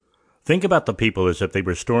Think about the people as if they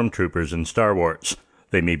were stormtroopers in Star Wars.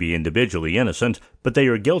 They may be individually innocent, but they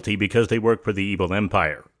are guilty because they work for the evil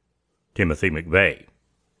empire. Timothy McVeigh.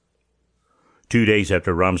 2 days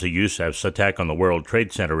after Ramzi Youssef's attack on the World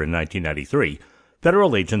Trade Center in 1993,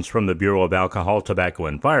 federal agents from the Bureau of Alcohol, Tobacco,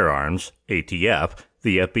 and Firearms, ATF,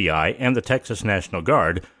 the FBI, and the Texas National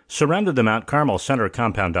Guard surrounded the Mount Carmel Center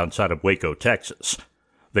compound outside of Waco, Texas.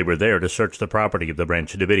 They were there to search the property of the Branch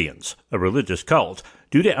Davidians, a religious cult,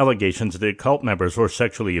 due to allegations that cult members were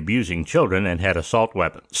sexually abusing children and had assault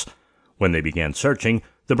weapons. When they began searching,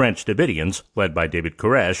 the Branch Davidians, led by David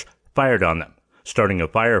Koresh, fired on them, starting a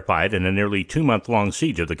firefight and a nearly 2-month-long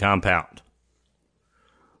siege of the compound.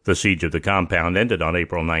 The siege of the compound ended on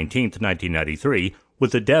April 19, 1993,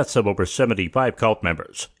 with the deaths of over 75 cult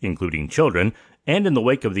members, including children, and in the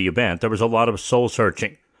wake of the event there was a lot of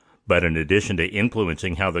soul-searching. But in addition to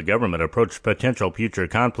influencing how the government approached potential future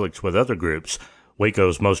conflicts with other groups,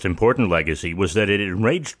 Waco's most important legacy was that it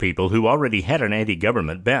enraged people who already had an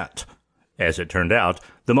anti-government bent. As it turned out,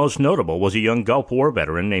 the most notable was a young Gulf War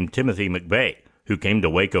veteran named Timothy McVeigh, who came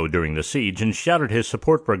to Waco during the siege and shouted his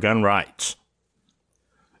support for gun rights.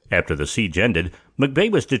 After the siege ended,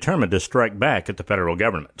 McVeigh was determined to strike back at the federal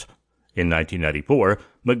government. In 1994,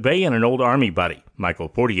 McVeigh and an old Army buddy, Michael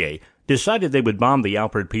Fortier, decided they would bomb the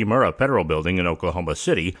Alfred P. Murrah Federal Building in Oklahoma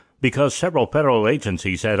City because several federal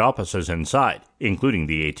agencies had offices inside, including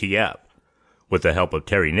the ATF. With the help of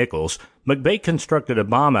Terry Nichols, McVeigh constructed a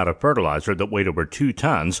bomb out of fertilizer that weighed over 2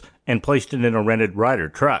 tons and placed it in a rented Ryder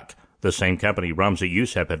truck, the same company Ramzi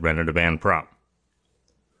Youssef had rented a van from.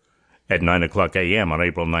 At 9:00 a.m. on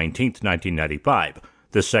April 19, 1995,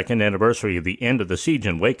 the second anniversary of the end of the siege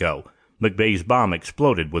in Waco, McVeigh's bomb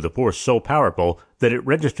exploded with a force so powerful that it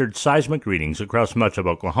registered seismic readings across much of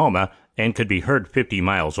Oklahoma and could be heard 50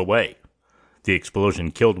 miles away. The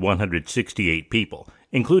explosion killed 168 people,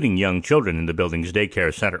 including young children in the building's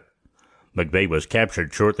daycare center. McVeigh was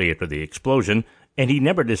captured shortly after the explosion, and he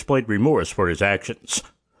never displayed remorse for his actions.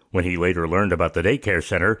 When he later learned about the daycare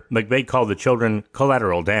center, McVeigh called the children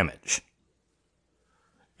collateral damage.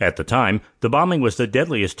 At the time, the bombing was the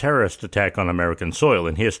deadliest terrorist attack on American soil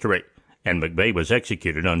in history, and McVeigh was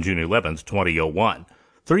executed on June 11, 2001,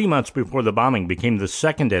 3 months before the bombing became the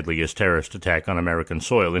second deadliest terrorist attack on American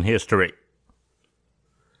soil in history.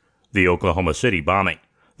 The Oklahoma City bombing,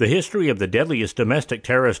 the history of the deadliest domestic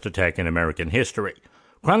terrorist attack in American history,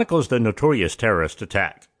 chronicles the Notorious terrorist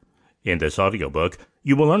attack. In this audiobook,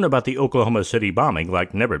 you will learn about the Oklahoma City bombing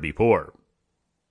like never before.